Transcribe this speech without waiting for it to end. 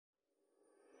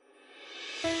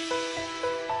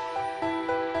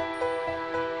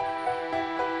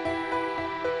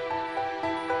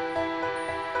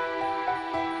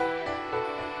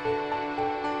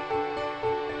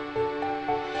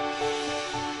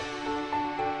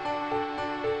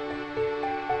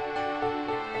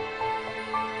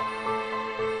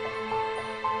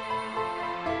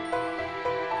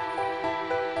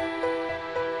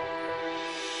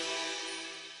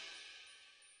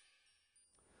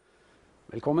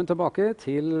Velkommen tilbake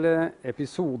til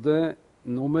episode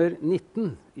nummer 19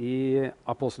 i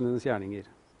Apostlenes Gjerninger.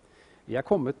 Vi er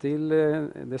kommet til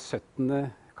det 17.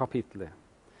 kapitlet.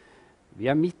 Vi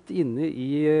er midt inne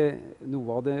i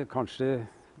noe av det kanskje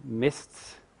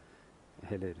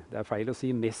det er feil å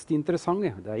si mest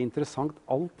interessante. Det er interessant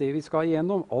alt det vi skal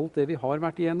igjennom, alt det vi har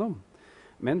vært igjennom.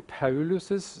 Men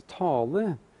Paulus'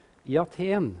 tale i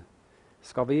Aten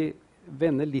skal vi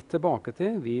vende litt tilbake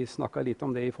til. Vi snakket litt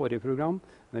om det i forrige program,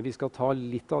 men vi skal ta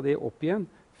litt av det opp igjen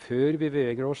før vi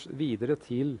beveger oss videre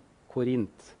til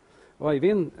Korint. Og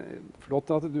Eivind,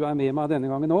 flott at du er med meg denne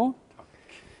gangen også.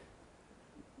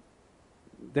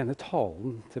 Denne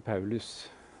talen til Paulus,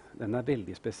 den er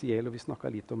veldig spesiell, og vi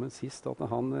snakket litt om den sist, at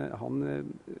han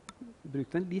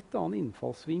brukte en litt annen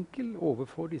innfallsvinkel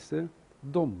overfor disse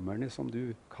dommerne som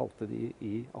du kalte de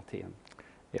i Aten.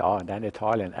 Ja, denne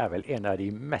talen er vel en av de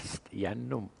mest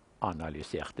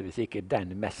gjennomanalyserte, hvis ikke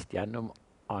den mest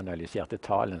gjennomanalyserte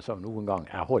talen som noen gang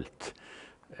er holdt.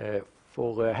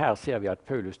 For her ser vi at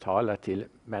Paulus taler til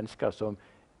mennesker som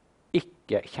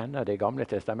ikke kjenner det gamle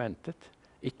testamentet,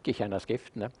 ikke kjenner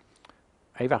skriftene,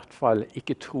 i hvert fall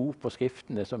ikke tror på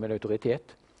skriftene som en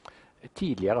autoritet.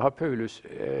 Tidligere har Paulus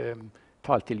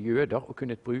talt til jøder og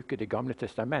kunnet bruke det gamle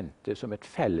testamentet som et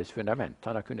felles fundament.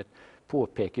 Han har kunnet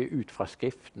påpeke ut fra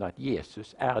skriften at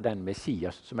Jesus er den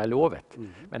Messias som er lovet.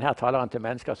 Men her taler han til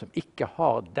mennesker som ikke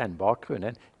har den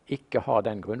bakgrunnen, ikke har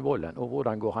den grunnvollen. Og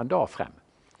hvordan går han da frem?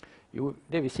 Jo,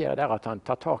 det vi ser er at han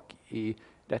tar tak i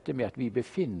dette med at vi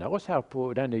befinner oss her på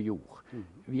denne jord.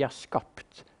 Vi er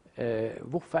skapt.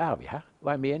 Hvorfor er vi her?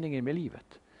 Hva er meningen med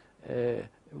livet?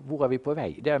 Hvor er vi på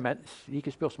vei? Det er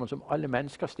like spørsmål som alle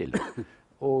mennesker stiller.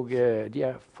 Og de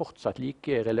er fortsatt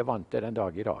like relevante den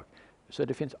dag i dag. Så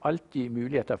det finnes alltid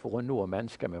muligheter for å nå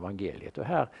mennesker med evangeliet. Og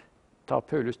her tar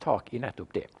Paulus tak i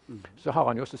nettopp det. Så har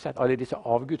han jo også sett alle disse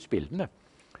avgudsbildene.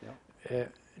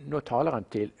 Nå taler han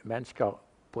til mennesker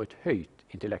på et høyt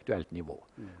intellektuelt nivå.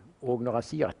 Og når han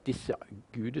sier at disse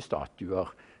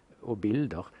gudestatuer og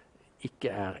bilder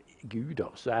ikke er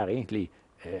guder, så er egentlig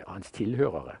hans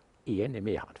tilhørere enig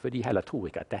med han. For de heller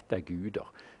tror ikke at dette er guder.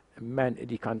 Men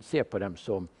de kan se på dem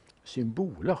som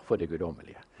symboler for det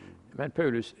guddommelige. Men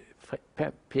Paulus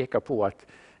peker på at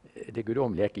det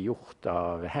guddommelige er ikke gjort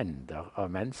av hender,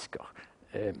 av mennesker.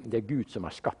 Det er Gud som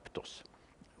har skapt oss.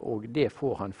 Og det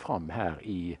får han fram her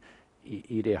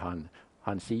i det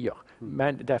han sier.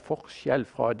 Men det er forskjell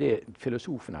fra det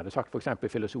filosofen hadde sagt. For eksempel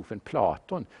filosofen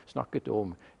Platon snakket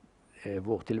om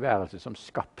vår tilværelse som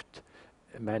skapt,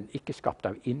 men ikke skapt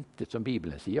av intet, som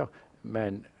Bibelen sier,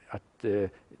 men at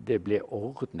det ble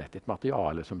ordnet, et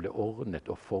materiale som ble ordnet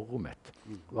og formet.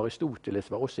 Og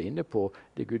Aristoteles var også inne på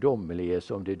det guddommelige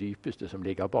som det dypeste som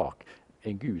ligger bak.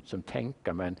 En Gud som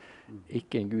tenker, men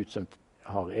ikke en Gud som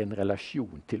har en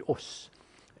relasjon til oss.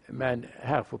 Men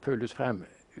her får Paulus frem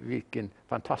hvilken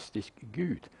fantastisk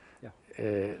Gud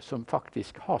som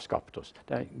faktisk har skapt oss.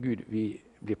 Det er en Gud vi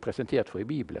blir presentert for i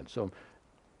Bibelen, som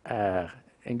er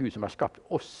en Gud som har skapt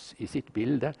oss i sitt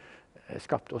bilde,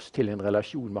 skapt oss til en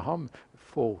relasjon med ham,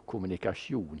 for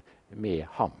kommunikasjon med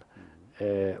ham.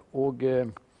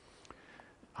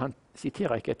 Han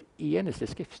siterer ikke et eneste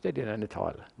skriftsted i denne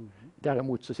talen.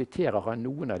 Derimot så siterer han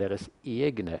noen av deres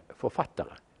egne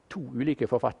forfattere. 2 ulike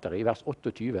forfattere i vers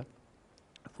 28.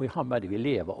 For i ham er det vi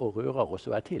lever og rører oss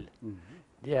og er til.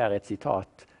 Det er et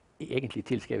sitat egentlig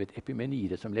tilskrevet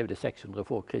Epimenides, som levde 600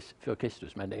 før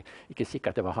Kristus, men det er ikke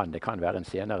sikkert det var han, det kan være en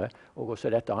senere. Og også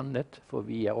dette annet, for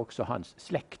vi er også hans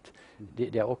slekt.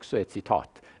 Det er også et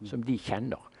sitat som de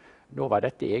kjenner. Nå var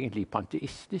dette egentlig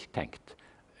panteistisk tenkt.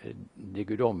 Det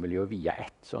guddommelige og vi er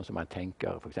ett, sånn som man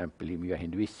tenker for eksempel i mye av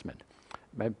hinduismen.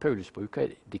 Men Paulus bruker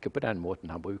det ikke på den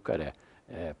måten, han bruker det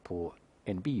på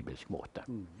en bibelsk måte.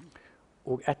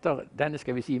 Og etter denne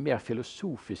skal vi si, mer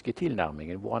filosofiske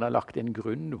tilnærmingen, hvor han har lagt en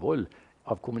grunnvoll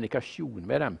av kommunikasjon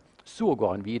med dem, så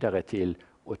går han videre til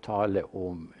å tale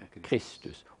om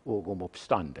Kristus og om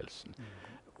oppstandelsen.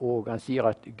 Og han sier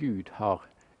at Gud har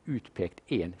utpekt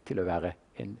en til å være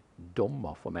en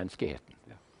dommer for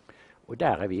menneskeheten. Og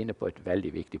der er vi inne på et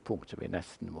veldig viktig punkt som vi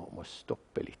nesten må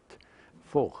stoppe litt.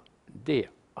 For det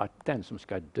at den som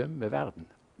skal dømme verden,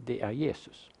 det er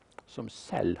Jesus, som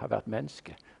selv har vært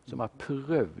menneske, som har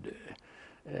prøvd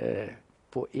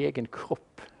på egen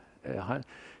kropp.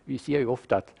 Vi sier jo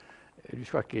ofte at du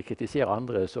skal ikke kritisere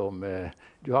andre som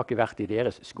du har ikke vært i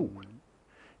deres sko.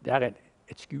 Det er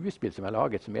et skuespill som er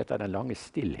laget som heter Den lange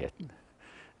stillheten.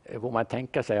 hvor man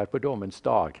tenker seg at på dommens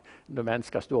dag, når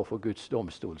mennesker står for Guds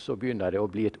domstol, så begynner det å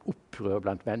bli et opprør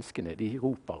blant menneskene. De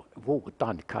roper,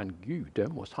 hvordan kan Gud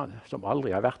dømme oss? Han som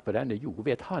aldri har vært på denne jord.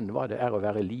 Vet han hva det er å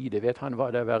være lide? Vet han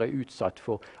hva det er å være utsatt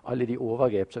for alle de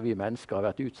overgrep som vi mennesker har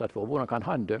vært utsatt for? Hvordan kan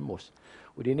han dømme oss?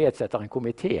 Og de nedsetter en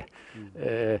komité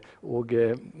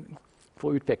for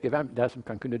å utpeke hvem det er som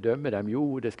kan kunne dømme dem.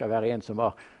 Jo, det skal være en som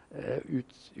var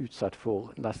utsatt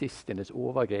for nazistenes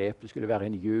overgrep. Det skulle være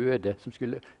en jøde,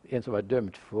 en som var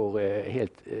dømt for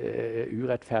helt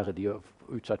urettferdig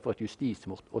og utsatt for et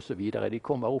justismord osv. De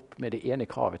kommer opp med det ene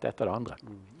kravet etter det andre.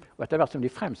 Og etter hvert som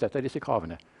de fremsetter disse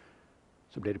kravene,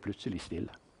 så blir det plutselig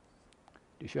stille.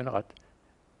 De skjønner at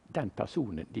den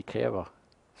personen de krever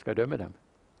skal dømme dem,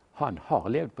 han har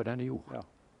levd på denne jord. Ja.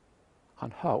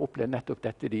 Han har opplevd nettopp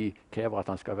dette de krever at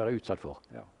han skal være utsatt for.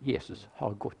 Ja. Jesus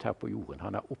har gått her på jorden.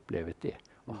 Han har opplevd det.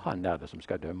 Og han er det som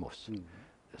skal dømme oss.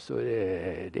 Så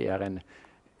det er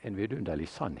en vidunderlig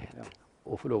sannhet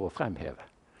å få lov å fremheve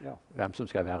hvem som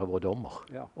skal være vår dommer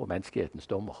og menneskehetens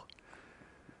dommer.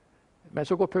 Men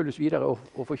så går Paulus videre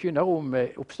og forkynner om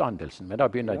oppstandelsen, men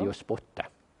da begynner de å spotte.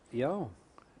 Ja.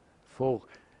 For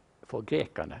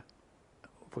grekerne,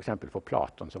 for eksempel for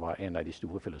Platon, som var en av de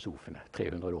store filosofene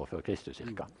 300 år før Kristus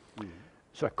cirka,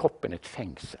 så er kroppen et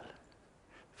fengsel.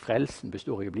 Frelsen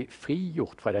består i å bli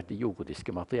frigjort fra dette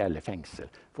jordiske materielle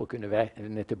fengsel for å kunne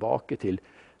vende tilbake til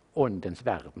åndens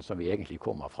verden som vi egentlig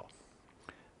kommer fra.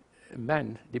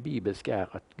 Men det bibelske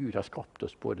er at Gud har skapt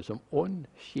oss både som ånd,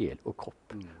 sjel og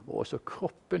kropp. Og også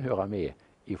kroppen hører med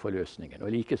i forløsningen.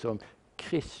 Og like som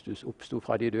Kristus oppstod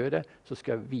fra de døde, så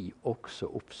skal vi også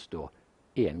oppstå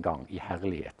en gang i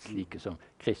herlighet, slik som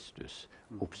Kristus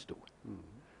oppstod.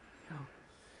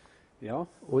 Ja.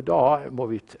 Og da må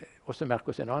vi også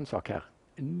merke oss en annen sak her.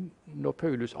 Når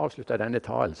Paulus avslutter denne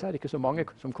talen, så er det ikke så mange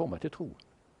som kommer til tro.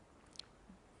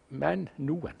 Men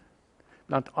noen,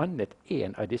 blant annet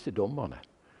en av disse dommerne,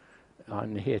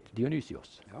 han het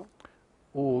Dionysios,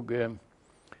 og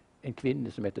en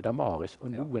kvinne som heter Damaris,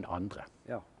 og noen andre.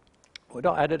 Ja. Og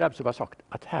da er det dem som har sagt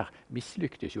at her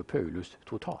mislyktes jo Paulus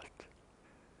totalt.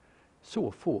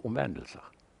 Så få omvendelser.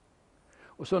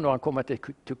 Og så når han kommer til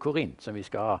Korint, som vi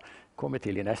skal komme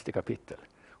til i neste kapittel,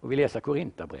 og vi leser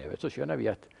Korinterbrevet, så skjønner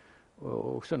vi at,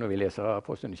 og også når vi leser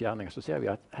Apostlenes Gjerninger, så ser vi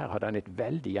at her hadde han et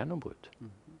veldig gjennombrudd.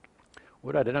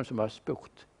 Og da er det dem som har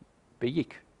spurt,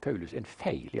 begikk Paulus en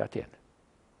feil i Aten?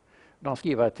 Når han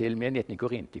skriver til menigheten i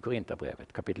Korint, i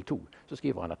Korinterbrevet, kapittel 2, så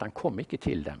skriver han at han kom ikke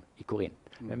til dem i Korint,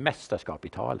 med mesterskap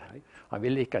i tale. Han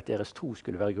ville ikke at deres tro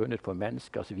skulle være grunnet på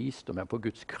menneskers visdom, men på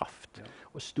Guds kraft.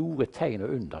 Og store tegn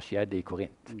og under skjedde i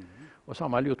Korint. Og så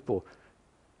har man lurt på,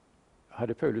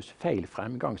 hadde Paulus feil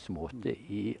fremgangsmåte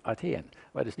i Aten?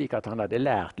 Var det slik at han hadde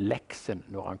lært leksen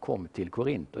når han kom til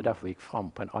Korint, og derfor gikk fram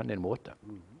på en annen måte?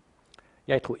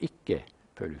 Jeg tror ikke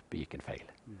Paulus begikk en feil.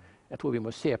 Jeg tror vi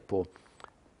må se på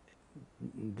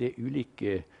det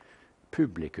ulike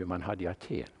publikum han hadde i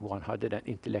Aten, hvor han hadde den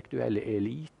intellektuelle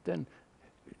eliten,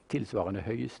 tilsvarende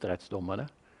høyesterettsdommerne.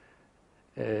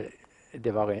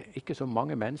 Det var ikke så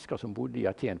mange mennesker som bodde i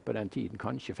Aten på den tiden,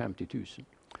 kanskje 50 000.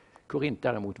 Korint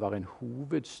derimot var en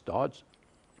hovedstad.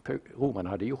 Romerne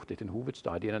hadde gjort det til en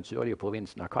hovedstad i den sørlige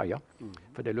provinsen Akaia,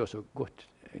 for det lå så godt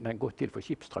til for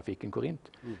skipstrafikken Korint.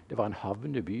 Det var en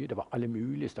havneby, det var alle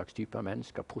mulige slags typer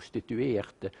mennesker,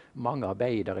 prostituerte, mange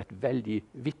arbeidere, et veldig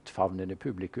vidtfavnende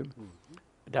publikum.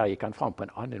 Der gikk han fram på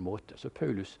en annen måte. Så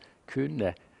Paulus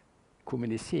kunne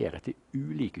kommunisere til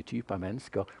ulike typer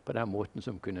mennesker på den måten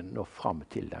som kunne nå fram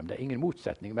til dem. Det er ingen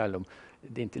motsetning mellom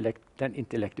den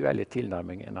intellektuelle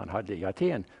tilnærmingen han hadde i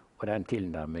Aten, og den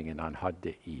tilnærmingen han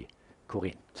hadde i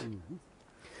Korint.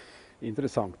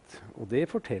 Interessant. Og det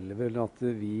forteller vel at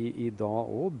vi i dag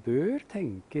også bør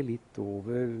tenke litt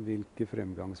over hvilke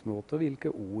fremgangsmåter og hvilke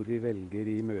ord vi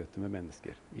velger i møte med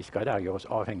mennesker. Vi skal der gjøre oss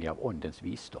avhengig av åndens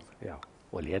visdom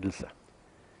og ledelse.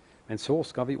 Men så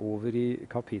skal vi over i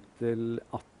kapittel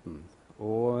 18.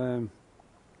 Og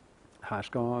her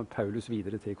skal Paulus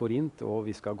videre til Korint, og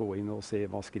vi skal gå inn og se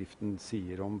hva Skriften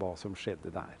sier om hva som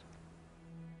skjedde der.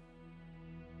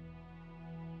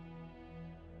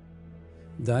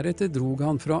 Deretter drog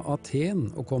han fra Aten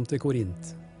og kom til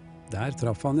Korint. Der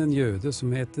traff han en jøde som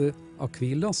het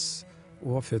Akvilas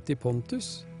og var født i Pontus.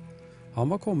 Han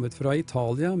var kommet fra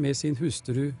Italia med sin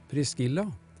hustru Priscilla,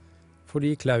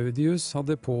 fordi Claudius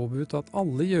hadde påbudt at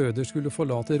alle jøder skulle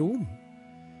forlate Rom.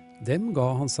 Dem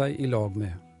ga han seg i lag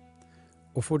med.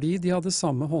 Og fordi de hadde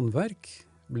samme håndverk,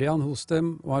 ble han hos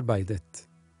dem og arbeidet.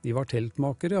 De var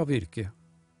teltmakere av yrke.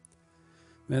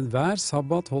 Men hver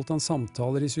sabbat holdt han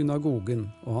samtaler i synagogen,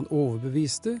 og han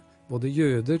overbeviste både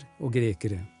jøder og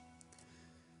grekere.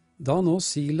 Da nå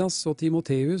Silas og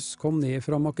Timoteus kom ned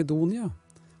fra Makedonia,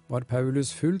 var Paulus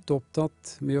fullt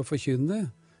opptatt med å forkynne,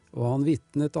 og han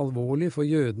vitnet alvorlig for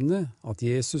jødene at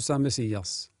Jesus er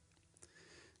Messias.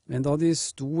 Men da de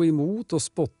sto imot og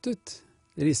spottet,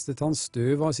 ristet han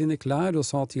støv av sine klær og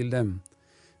sa til dem,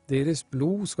 «Deres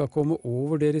blod skal komme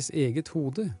over deres eget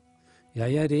hode.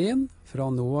 Jeg er ren, fra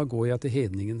nå av går jeg til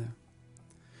hedningene.»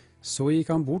 Så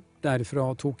gikk han bort derfra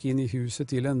og tok inn i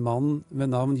huset til en mann ved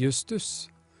navn Justus,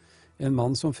 en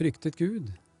mann som fryktet Gud.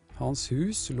 Hans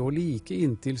hus lå like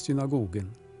inntil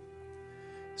synagogen.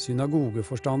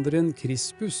 Synagogeforstanderen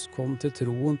Krispus kom til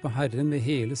troen på Herren med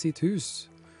hele sitt hus,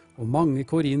 og mange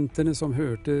korinterne som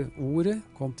hørte ordet,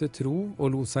 kom til tro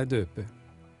og lot seg døpe.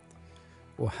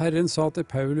 Og Herren sa til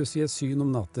Paulus i et syn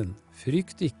om natten,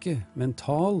 «Frykt ikke, men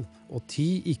tal, og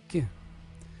ti ikke.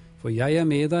 For jeg er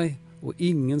med deg, og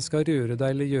ingen skal røre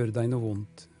deg eller gjøre deg noe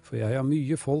vondt, for jeg har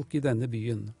mye folk i denne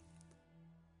byen.»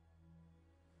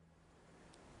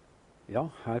 Ja,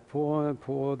 her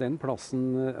på den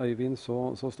plassen, Øyvind,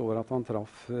 så står at han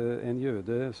traff en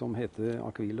jøde som heter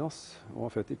Akvilas, og var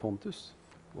født i Pontus.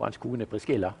 Og hans kone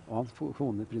Priscilla. Og hans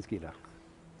kone Priscilla.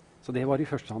 Så det var de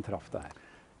første han traff der.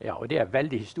 Ja, og det er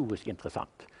veldig historisk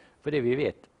interessant. For det vi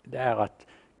vet, det er at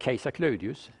keiser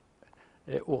Claudius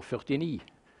år 49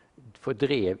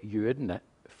 fordrev jødene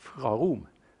fra Rom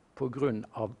på grunn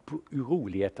av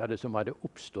uroligheter som hadde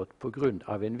oppstått på grunn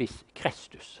av en viss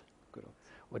Kristus.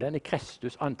 Og denne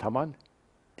Kristus, antar man,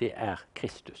 det er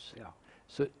Kristus. Ja.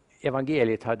 Så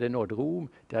evangeliet hadde nådd Rom,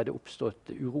 det hadde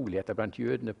oppstått uroligheter blant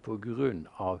jødene på grunn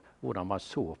av hvordan man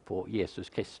så på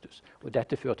Jesus Kristus. Og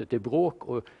dette førte til bråk,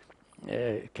 og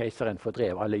keiseren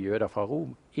fordrev alle jøder fra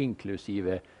Rom,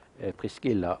 inklusive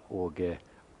Priscilla og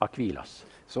Akvilas.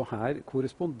 Så her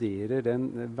korresponderer den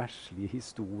verslige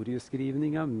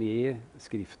historieskrivninga med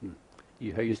Skriften.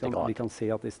 I høyeste grad. Vi kan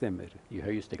se at det stemmer. I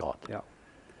høyeste grad. Ja.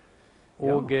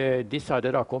 Og disse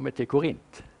hadde da kommet til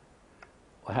Korint,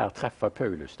 og her treffer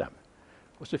Paulus dem.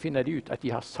 Og så finner de ut at de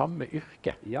har samme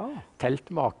yrke. Ja.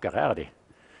 Teltmakere er de.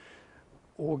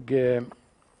 Og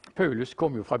Paulus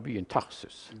kom jo fra byen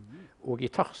Tarsus. Og i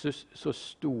Tarsus så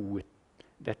sto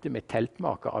dette med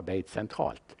teltmakerarbeid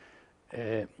sentralt.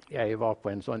 Jeg var på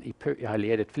en sånn, jeg har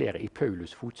ledet flere i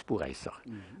Paulus fotsporreiser.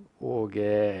 Og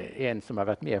en som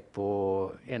har vært med på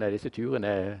en av disse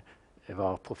turene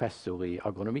var professor i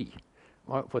agronomi.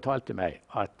 Han fortalte meg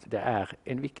at det er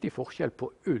en viktig forskjell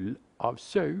på ull av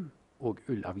sau og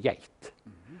ull av geit.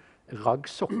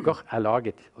 Raggsokker er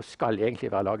laget, og skal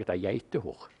egentlig være laget av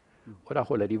geitehår. Og da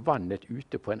holder de vannet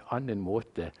ute på en annen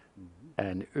måte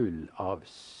enn ull av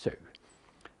sau.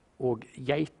 Og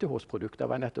geitehårsprodukter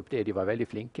var nettopp det de var veldig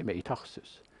flinke med i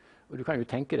Tarsus. Og du kan jo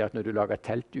tenke deg at når du lager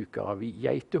teltduker av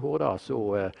geitehår, da,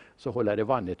 så holder det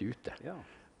vannet ute. Ja.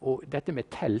 Og dette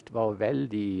med telt var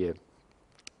veldig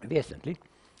vesentlig.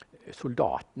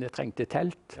 Soldatene trengte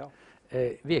telt. Ja.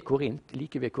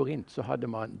 Like ved Korint så hadde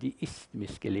man de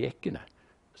istmiske lekene,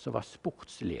 som var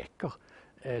sportsleker,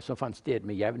 som fant sted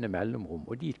med jevne mellomrom.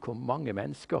 Og dit kom mange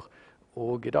mennesker,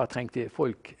 og da trengte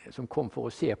folk som kom for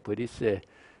å se på disse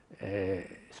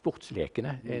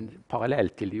sportslekene, en parallell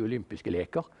til de olympiske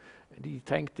leker. De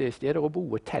trengte steder å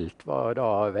bo, og telt var da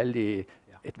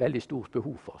et veldig stort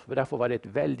behov for. For derfor var det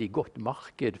et veldig godt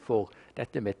marked for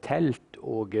dette med telt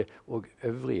og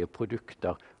øvrige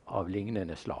produkter av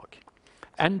lignende slag.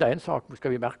 Enda en sak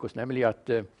skal vi merke oss, nemlig at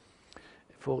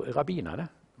for rabbinerne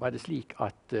var det slik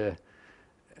at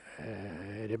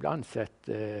det ble ansett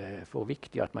for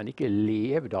viktig at man ikke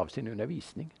levde av sin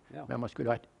undervisning, men man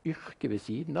skulle ha et yrke ved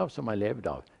siden av som man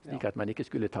levde av, slik at man ikke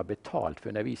skulle ta betalt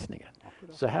for undervisningen.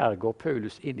 Så her går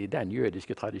Paulus inn i den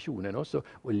jødiske tradisjonen også,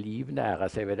 og livnærer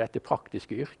seg ved dette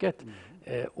praktiske yrket,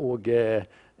 og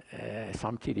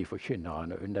samtidig forkynner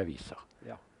han og underviser.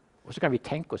 Ja. Og så kan vi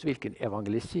tenke oss hvilken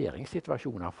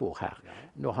evangeliseringssituasjon han får her.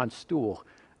 Når han står,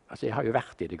 altså jeg har jo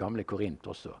vært i det gamle Korint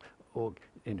også, og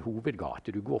en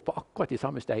hovedgate. Du går på akkurat de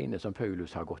samme steinene som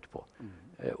Paulus har gått på.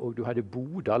 Og du hadde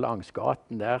boder langs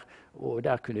gaten der, og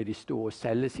der kunne de stå og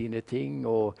selge sine ting,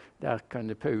 og der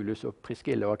kan Paulus og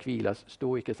Priscilla og Akvilas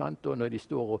stå, ikke sant? Og når de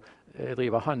står og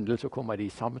driver handel, så kommer de i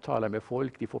samtaler med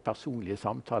folk, de får personlige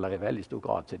samtaler i veldig stor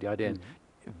grad, så de hadde en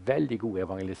veldig god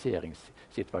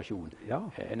evangeliseringssituasjon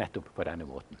nettopp på denne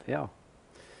måten. Ja.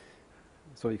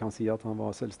 Så vi kan si at han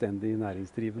var selvstendig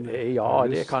næringsdrivende? Ja,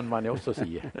 det kan man jo også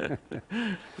si.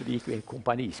 Det gikk jo en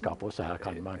kompaniskap også her,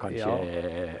 kan man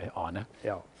kanskje ane.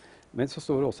 Ja. Men så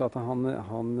står det også at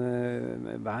han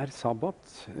hver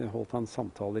sabbat holdt han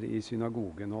samtaler i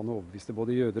synagogen, og han overbeviste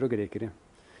både jøder og grekere.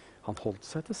 Han holdt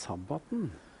seg til sabbaten.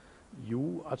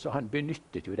 Jo, altså han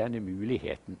benyttet jo denne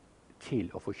muligheten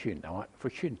til å forkynne. Han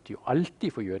forkynte jo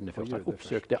alltid for jødene først. Han jøder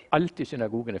oppsøkte alltid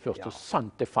synagogene først. Ja. Og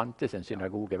sant det fantes en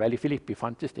synagoge. Vel, i Filippi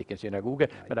fantes det ikke en synagoge,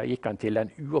 men da gikk han til den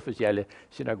uoffisielle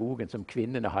synagogen som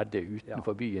kvinnene hadde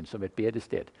utenfor byen som et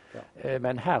bedested.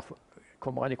 Men her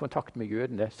kommer han i kontakt med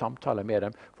jødene, samtaler med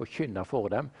dem, forkynner for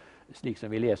dem, slik som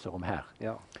vi leser om her.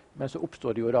 Men så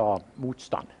oppstår det jo da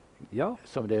motstand,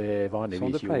 som det vanligvis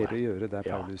gjorde. Som det pleier å gjøre der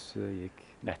Paulus gikk.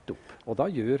 Nettopp. Og da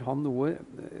gjør han noe,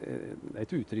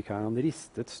 et uttrykk her, han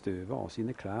ristet støvet av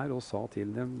sine klær og sa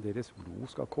til dem, deres blod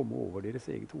skal komme over deres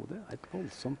eget hode. Et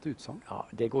voldsomt utsagn. Ja,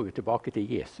 det går jo tilbake til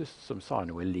Jesus, som sa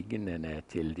noe lignende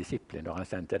til disiplene når han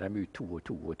sendte dem ut 2 og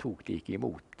 2, og tok de ikke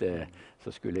imot, så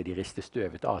skulle de riste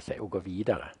støvet av seg og gå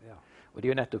videre. Og det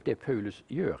er jo nettopp det Paulus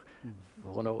gjør.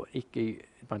 For når ikke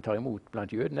man tar imot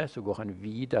blant jødene, så går han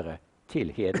videre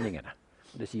til hedningene.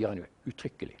 Og det sier han jo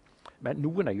uttrykkelig. Men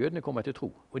noen av jødene kommer til tro,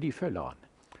 og de følger han.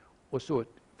 Og så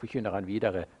forkynner han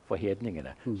videre for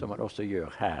hedningene, som han også gjør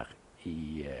her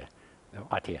i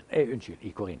Aten. Unnskyld,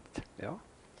 i Korint. Ja.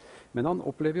 Men han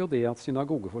opplever jo det at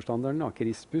synagogeforstanderen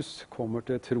Krispus kommer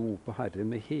til tro på Herren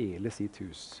med hele sitt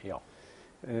hus.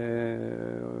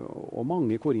 Og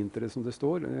mange korintere, som det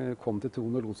står, kom til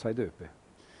troen og lot seg døpe.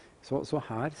 Så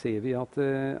her ser vi at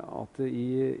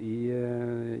i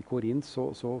Korint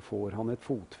så får han et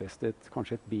fotfeste,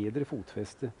 kanskje et bedre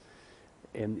fotfeste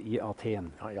enn i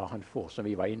Aten. Ja, han får, som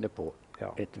vi var inne på,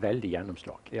 et veldig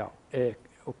gjennomslag.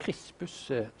 Og Krispus,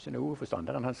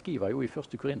 synagogeforstanderen, han skriver jo i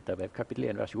 1. Korinterbrev,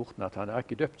 kapittel 1, vers 14, at han har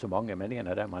ikke døpt så mange, men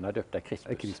en av dem han har døpt er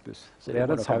Krispus. Så det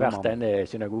må nok ha vært denne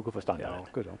synagogeforstanderen. Ja,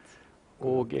 akkurat.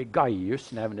 Og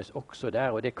Gaius nevnes også der,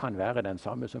 og det kan være den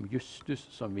samme som Justus,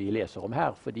 som vi leser om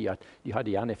her, fordi at de hadde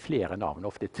gjerne flere navn,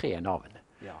 ofte 3 navn.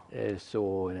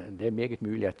 Så det er meget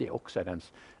mulig at det også er den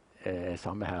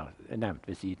samme her, nevnt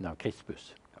ved siden av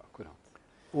Krispus.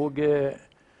 Og ved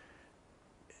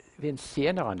en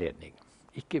senere anledning,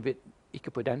 ikke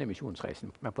på denne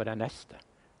misjonsreisen, men på den neste,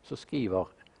 så skriver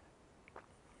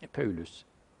Paulus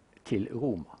til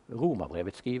Roma.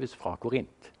 Romerbrevet skrives fra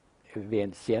Korint ved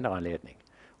en senere anledning.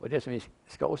 Og det som vi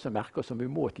skal også merke oss som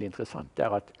umåtelig interessant, det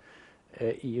er at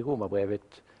i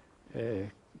Romerbrevet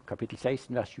kapittel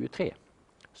 16, vers 23,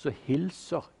 så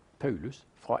hilser Paulus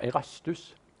fra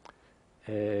Erastus,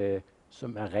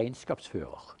 som er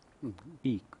regnskapsfører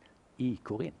i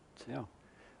Korint.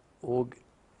 Og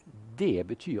det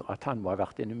betyr at han må ha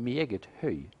vært en meget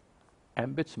høy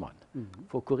embedsmann.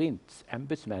 For Korints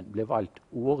embedsmenn ble valgt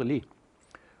årlig.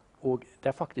 Og det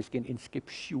er faktisk en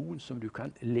inskripsjon som du kan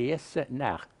lese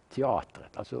nær teatret,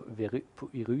 altså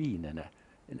i ruinene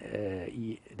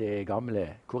i det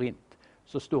gamle Korint.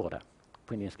 Så står det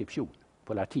på en inskripsjon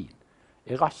på latin.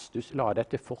 Erastus la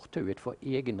dette fortauet for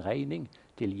egen regning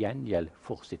til gjengjeld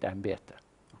for sitt embete.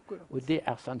 Og det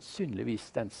er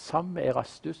sannsynligvis den samme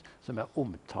Erastus som er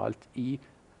omtalt i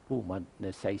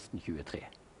Romerne 1623.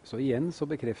 Så igjen så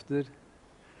bekrefter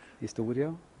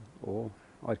historia og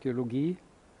arkeologi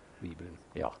Bibelen.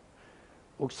 Ja.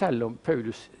 Og selv om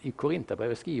Paulus i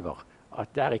Korinterbrevet skriver at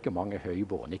det er ikke mange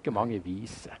høyborn, ikke mange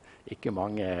vise, ikke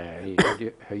mange i de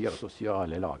høyere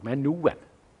sosiale lag, men noen.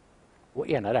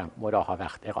 Og en av dem må da ha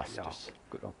vært Erastus. Ja,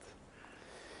 akkurat.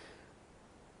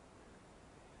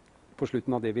 På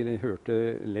slutten av det vi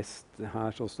hørte lest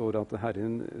her, så står det at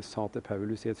Herren sa til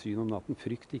Paulus i et syn om natten,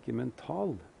 frykt ikke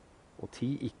mental, og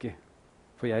ti ikke,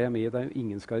 for jeg er med deg, og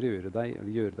ingen skal røre deg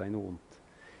eller gjøre deg noe ondt.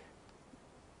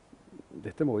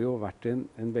 Dette må jo ha vært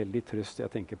en veldig trøst.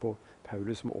 Jeg tenker på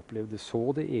Paulus som opplevde så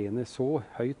det ene så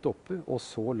høyt oppe og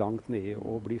så langt nede,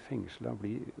 og bli fengslet,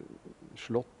 bli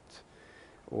slått.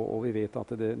 Og vi vet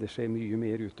at det skjer mye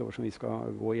mer utover som vi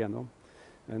skal gå igjennom.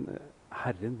 Men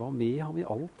Herren var med ham i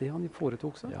alt det han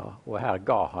foretok seg. Ja, og her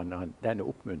ga han denne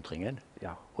oppmuntringen.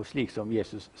 Og slik som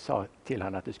Jesus sa til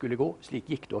han at det skulle gå,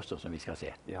 slik gikk det også, som vi skal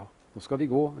se. Ja. Nå skal vi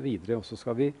gå videre, og så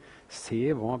skal vi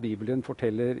se hva Bibelen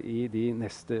forteller i de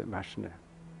neste versene.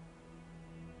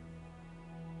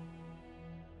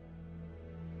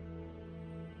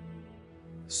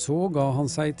 Så ga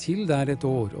han seg til der 1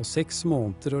 år og 6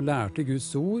 måneder og lærte Guds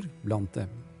ord blant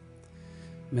dem.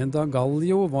 Men da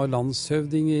Gallio var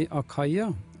landshøvding i Akaia,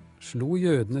 slo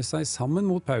jødene seg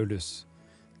sammen mot Paulus.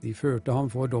 De førte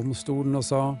ham for domstolen og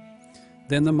sa,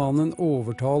 denne mannen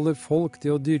overtaler folk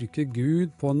til å dyrke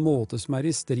Gud på en måte som er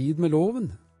i strid med loven.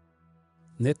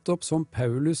 Nettopp som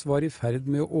Paulus var i ferd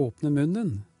med å åpne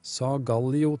munnen, sa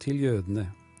Gallio til jødene.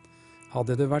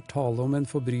 Hadde det vært tale om en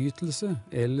forbrytelse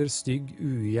eller stygg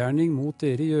ugjerning mot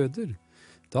dere jøder,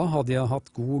 da hadde jeg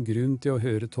hatt god grunn til å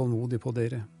høre tålmodig på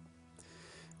dere.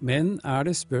 Men er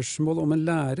det spørsmål om en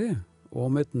lære, og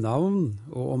om et navn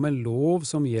og om en lov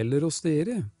som gjelder hos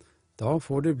dere, Da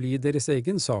får det bli deres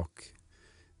egen sak.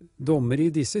 Dommer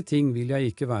i disse ting vil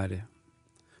jeg ikke være.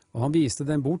 Og han viste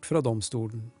dem bort fra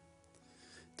domstolen.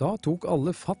 Da tok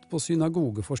alle fatt på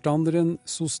synagogeforstanderen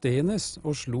Sostenes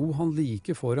og slo han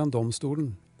like foran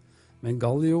domstolen. Men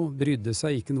Gallio brydde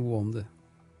seg ikke noe om det.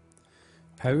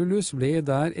 Paulus ble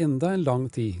der enda en lang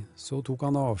tid, så tok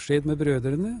han avskjed med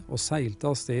brødrene og seilte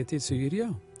av sted til Syria,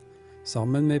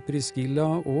 sammen med Priscilla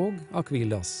og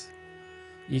Aquillas.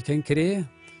 I Kenkre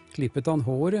klippet han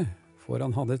håret, for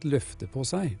han hadde et løfte på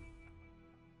seg.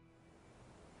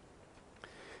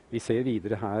 Vi ser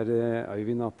videre her,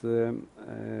 Øyvind, at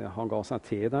han ga seg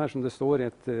til der, som det står,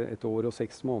 et år og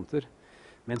 6 måneder.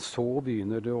 Men så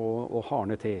begynner det å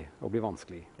harne til og bli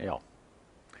vanskelig. Ja.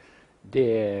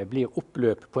 Det blir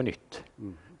oppløp på nytt.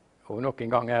 Og nok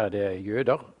en gang er det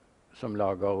jøder som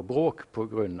lager bråk på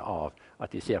grunn av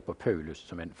at de ser på Paulus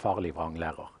som en farlig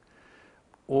vranglærer.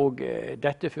 Og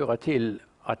dette fører til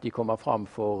at de kommer fram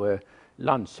for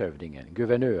landshøvdingen,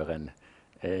 guvernøren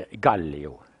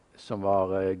Gallio, som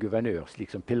var guvernør,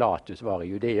 slik som Pilatus var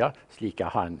i Judea, slik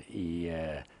er han i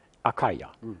Akaia,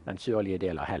 den sørlige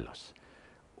delen av Hellas.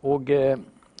 Og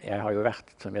jeg har jo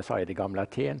vært, som jeg sa, i det gamle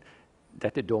Aten.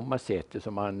 Dette dommersetet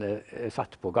som han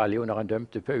satt på Gallio når han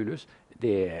dømte Paulus,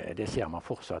 det ser man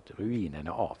fortsatt ruinene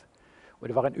av. Og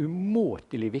det var en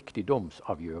umåtelig viktig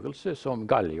domsavgjørelse som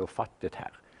Gallio fattet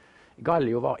her.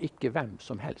 Gallio var ikke hvem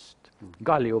som helst.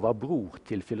 Gallio var bror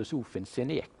til filosofen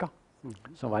Seneca,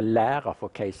 som var lærer for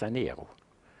keiser Nero.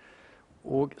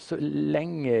 Og så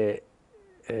lenge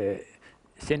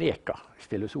Seneca,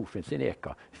 filosofen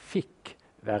Seneca, fikk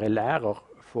være lærer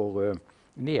for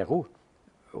Nero,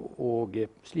 og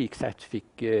slik sett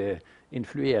fikk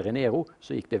influere Nero,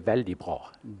 så gikk det veldig bra.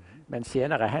 Men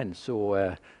senere hen så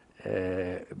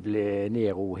ble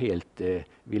Nero helt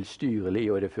villstyrelig,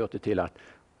 og det førte til at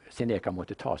Seneca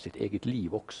måtte ta sitt eget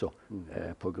liv også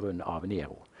på grunn av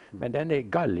Nero. Men denne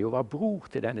Gallio var bror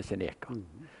til denne Seneca.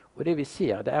 Og det vi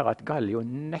ser, det er at Gallio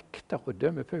nekter å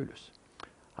dømme Paulus.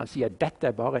 Han sier at dette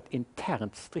er bare et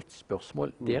internt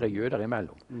stridsspørsmål dere jøder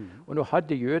imellom. Og nå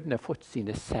hadde jødene fått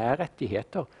sine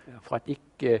særrettigheter for at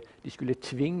ikke de skulle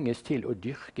tvinges til å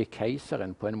dyrke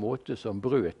keiseren på en måte som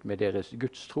brøt med deres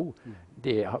gudstro.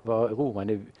 Det var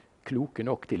romerne kloke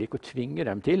nok til ikke å tvinge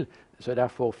dem til, så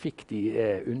derfor fikk de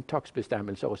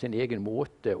unntaksbestemmelser og sin egen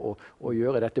måte å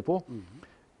gjøre dette på.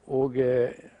 Og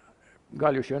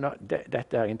Gallio skjønner,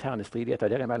 dette er interne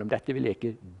stridigheter dere imellom, dette vil jeg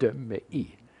ikke dømme i.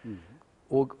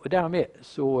 Og dermed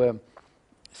så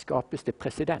skapes det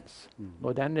presedens.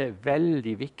 Når denne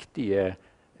veldig viktige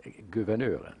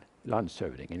guvernøren,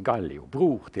 landshøvdingen Gallio,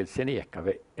 bror til Seneca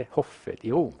ved hoffet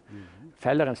i Rom,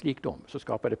 feller en slik dom, så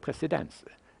skaper det presedens.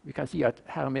 Vi kan si at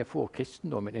hermed får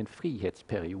kristendommen en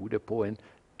frihetsperiode på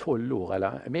 12 år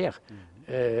eller mer,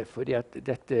 fordi at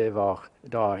dette var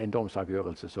da en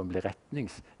domsavgjørelse som ble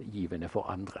retningsgivende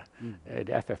for andre. Det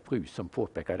er F.F. Bruce som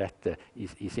påpeker dette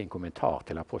i sin kommentar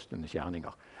til Apostlenes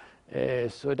Gjerninger.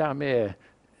 Så dermed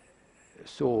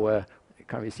så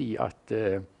kan vi si at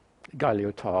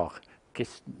Gallio tar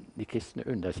de kristne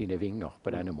under sine vinger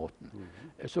på denne måten.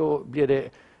 Så blir det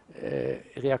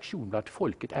reaksjon blant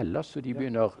folket ellers, så de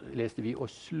begynner, leste vi, å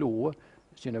slå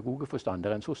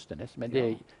synagogeforstanderen Sostenes, men det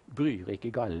bryr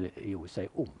ikke Gallio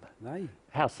seg om. Nei.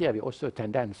 Her ser vi også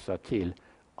tendenser til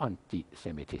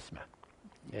antisemittisme,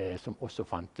 som også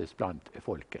fantes blant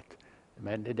folket.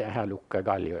 Men her lukker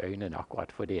Gallio øynene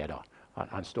akkurat for det da.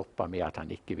 Han stopper med at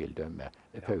han ikke vil dømme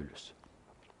Paulus.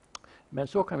 Men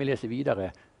så kan vi lese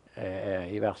videre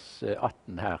i vers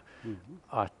 18 her,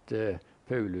 at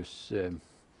Paulus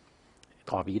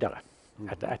drar videre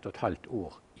etter 1,5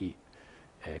 år i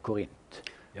Korint.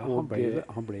 Ja, han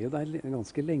ble jo der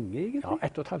ganske lenge, egentlig. Ja,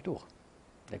 1,5 år.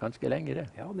 Det er ganske lenge det.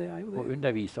 Ja, det er jo det. Og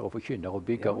underviser og forkynner og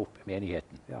bygger opp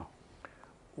menigheten. Ja.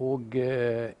 Og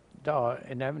da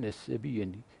nevnes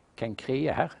byen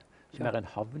Kenkrea her, som er en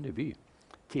havneby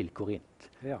til Korint.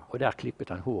 Ja. Og der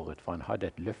klippet han håret, for han hadde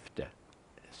et løfte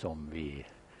som vi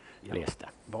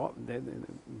leste.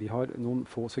 Vi har noen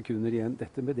få sekunder igjen.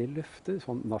 Dette med det løftet,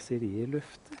 sånn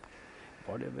Nazirea-løftet.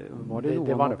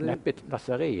 Det var nok neppe et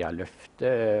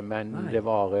Nazarea-løfte, men det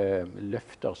var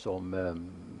løfter som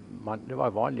det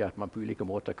var vanlig at man på ulike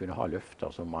måter kunne ha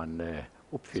løfter som man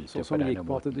oppfylte på denne måten. Som gikk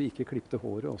på at du ikke klippte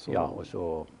håret også? Ja, og så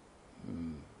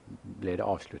ble det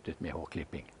avsluttet med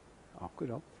hårklipping.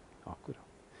 Akkurat.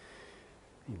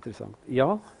 Interessant.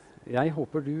 Ja, jeg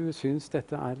håper du syns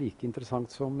dette er like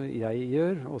interessant som jeg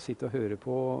gjør, å sitte og høre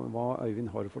på hva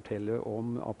Øyvind har å fortelle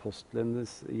om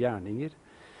apostlenes gjerninger.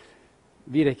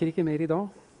 Vi rekker ikke mer i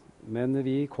dag, Men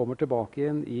vi kommer tilbake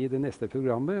igjen i det neste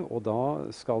programmet, og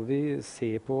da skal vi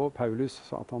se på Paulus,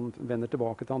 at han vender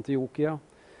tilbake til Antiokia,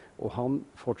 og han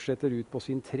fortsetter ut på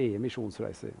sin 3.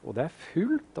 misjonsreise. Og det er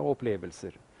fullt av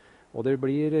opplevelser. Og det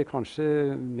blir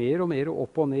kanskje mer og mer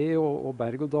opp og ned og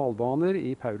berg- og dalbaner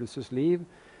i Paulus' liv,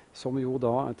 som jo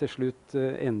da til slutt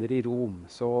ender i Rom.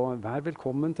 Så vær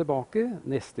velkommen tilbake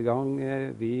neste gang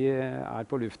vi er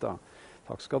på lufta.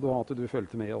 Takk skal du ha at du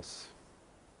fulgte med oss.